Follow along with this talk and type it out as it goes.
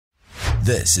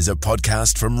This is a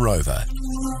podcast from Rover.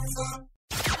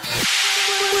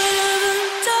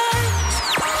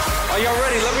 Are y'all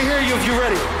ready? Let me hear you if you're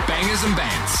ready. Bangers and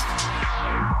bands.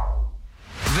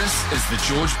 This is the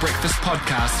George Breakfast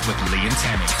Podcast with Lee and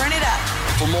Tammy. Turn it up.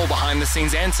 For more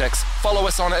behind-the-scenes antics, follow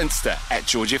us on Insta at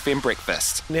George FM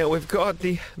Breakfast. Now we've got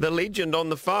the legend on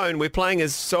the phone. We're playing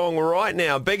his song right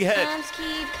now. Big hit.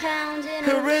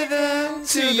 A rhythm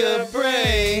to your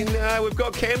brain. We've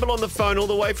got Campbell on the phone all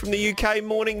the way from the UK.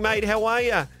 Morning, mate. How are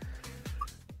you?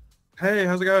 Hey,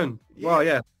 how's it going? Well,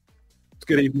 yeah. It's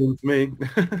good evening for me.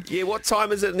 Yeah, what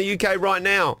time is it in the UK right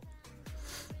now?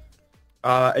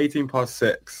 18 past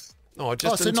 6. Oh,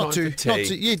 just so in time not for too,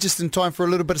 tea. yeah, just in time for a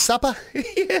little bit of supper.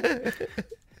 Yeah.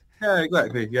 Yeah,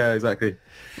 exactly. Yeah,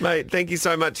 Mate, thank you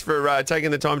so much for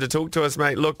taking the time to talk to us,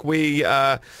 mate. Look,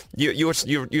 your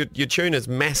tune is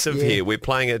massive here. We're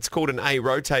playing it. It's called an A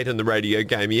Rotate in the radio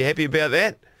game. Are you happy about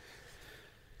that?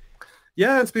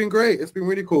 Yeah, it's been great. It's been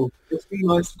really cool. It's been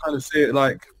nice to kind of see it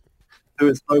like do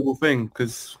its global thing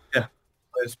because, yeah,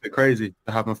 it's a bit crazy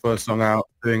to have my first song out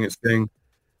doing its thing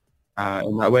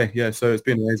in that way. Yeah, so it's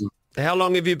been amazing. How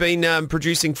long have you been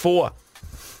producing for?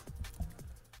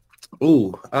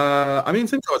 I mean,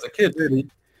 since I was a kid, really.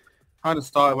 Kind of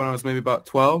started when I was maybe about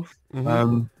 12,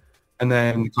 and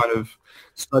then kind of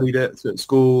studied it at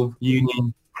school,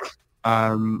 uni,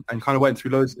 and kind of went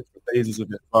through loads of different phases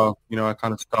of it. Well, you know, I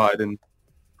kind of started and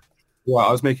I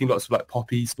was making lots of like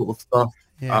poppy sort of stuff.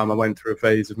 Yeah. I went through a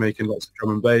phase of making lots of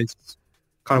drum and bass.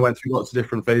 Kind of went through lots of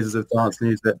different phases of dance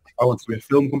music. I wanted to be a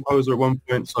film composer at one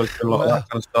point, so I did a lot of that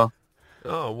kind of stuff.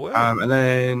 Oh, wow. And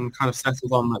then kind of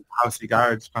settled on like housey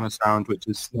garage kind of sound, which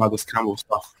is now this Campbell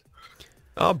stuff.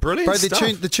 Oh, brilliant Bro,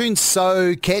 stuff. the tune's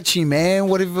so catchy, man.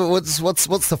 What's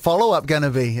the follow up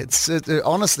gonna be?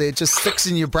 Honestly, it just sticks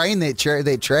in your brain, that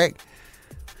track.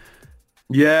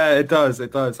 Yeah, it does. I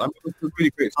mean, it's a really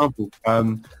great example.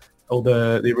 Or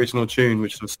the original tune,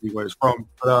 which is obviously where it's from.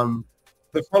 But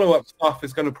the follow up stuff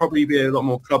is going to probably be a lot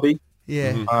more clubby.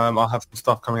 Yeah. I'll have some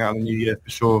stuff coming out in the new year for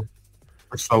sure.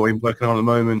 That's what we're working on at the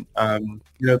moment.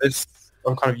 You know,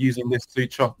 I'm kind of using this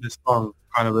song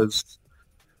kind of as,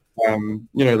 you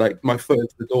know, like my foot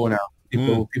into the door now.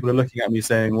 People are looking at me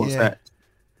saying, what's next?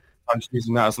 I'm just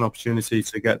using that as an opportunity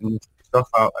to get the stuff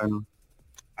out and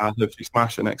hopefully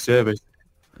smash it next year, basically.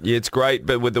 Yeah, it's great,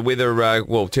 but with the weather,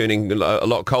 turning a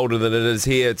lot colder than it is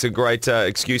here, it's a great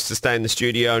excuse to stay in the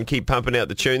studio and keep pumping out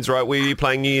the tunes, right? Where are you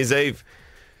playing New Year's Eve?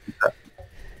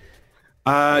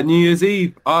 New Year's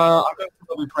Eve. I don't think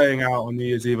I'll be playing out on New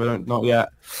Year's Eve. Not yet.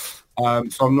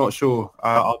 So I'm not sure.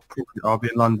 I'll be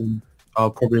in London.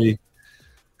 I'll probably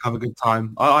have a good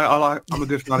time. I'm a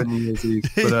good fan of New Year's Eve,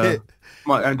 but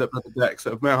might end up at the deck.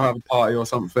 So maybe I'll have a party or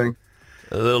something.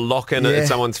 A little lock-in at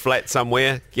someone's flat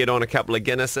somewhere, get on a couple of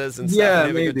Guinnesses and stuff and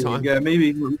have a good time. Yeah,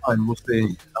 maybe. We'll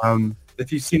see.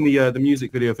 If you've seen the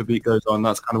music video for Beat Goes On,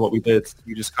 that's kind of what we did.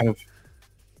 We just kind of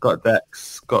got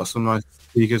decks, got some nice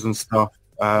speakers and stuff,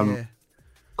 got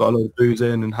a lot of booze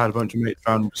in and had a bunch of mates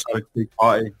around and just had a big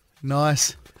party.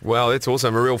 Nice. Well, that's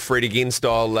awesome. A real Fred Again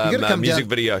style music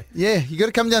video. Yeah, you got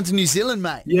to come down to New Zealand,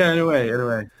 mate. Yeah, anyway.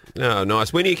 Oh,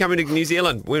 nice. When are you coming to New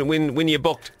Zealand? When are you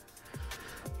booked?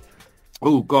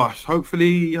 Oh gosh,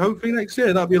 hopefully next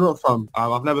year. That'd be a lot of fun.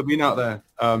 I've never been out there,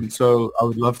 so I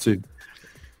would love to.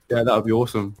 Yeah, that would be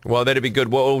awesome. Well, that'd be good.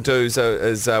 What we'll do is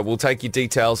we'll take your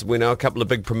details. We know a couple of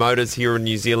big promoters here in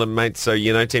New Zealand, mate. So,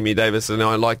 you know, Tammy Davis and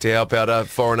I like to help out a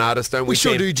foreign artist, don't we? We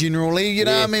sure do generally. You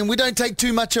know, I mean, we don't take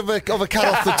too much of a cut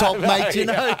off the top, mate. You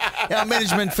know, our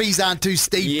management fees aren't too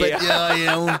steep, but you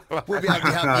know, we'll be able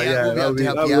to help you out. We'll be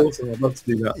able to help you out. Awesome. I'd love to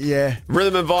do that. Yeah.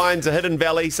 Rhythm and Vines, a Hidden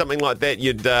Valley, something like that.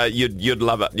 You'd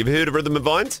love it. You've heard of Rhythm and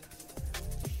Vines?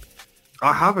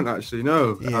 I haven't actually.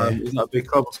 No. Yeah. Is that a big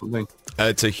club or something?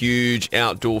 It's a huge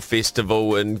outdoor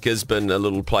festival in Gisborne, a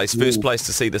little place. First place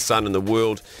to see the sun in the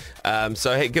world.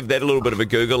 So hey, give that a little bit of a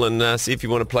Google and see if you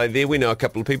want to play there. We know a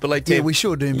couple of people. Yeah, we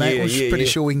sure do, mate. We're pretty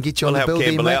sure we can get you on the bill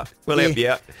there, mate. We'll help you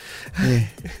out. Yeah.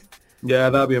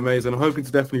 Yeah, that'd be amazing. I'm hoping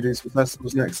to definitely do some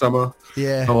festivals next summer.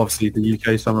 Yeah. Oh, obviously the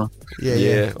UK summer.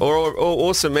 Yeah.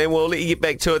 Awesome, man. We'll let you get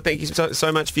back to it. Thank you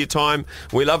so much for your time.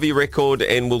 We love your record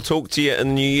and we'll talk to you in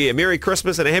the new year. Merry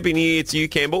Christmas and a Happy New Year to you,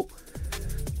 Campbell.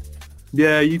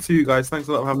 Yeah, you too, guys. Thanks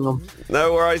a lot for having me on.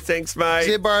 No worries. Thanks, mate.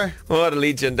 See you, bro. What a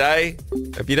legend, eh?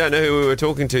 If you don't know who we were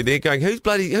talking to, they're going,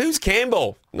 who's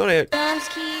Campbell? Not out.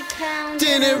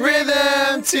 Dinner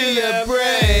rhythm to your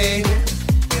brain.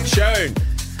 Tune.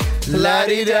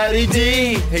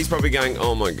 La-di-da-di-dee. He's probably going,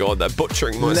 oh my God, they're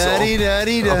butchering my song.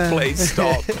 La-di-da-di-da. Oh, please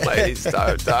stop. Please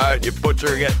don't. You're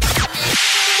butchering it.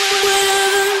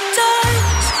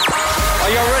 Are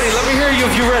Are y'all ready? Let me hear you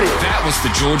if you're ready. That was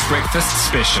the George Breakfast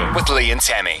Special with Lee and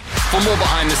Tammy. For more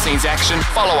behind-the-scenes action,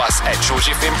 follow us at George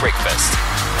FM Breakfast.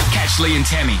 Catch Lee and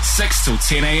Tammy 6 till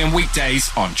 10 a.m. weekdays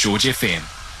on George FM.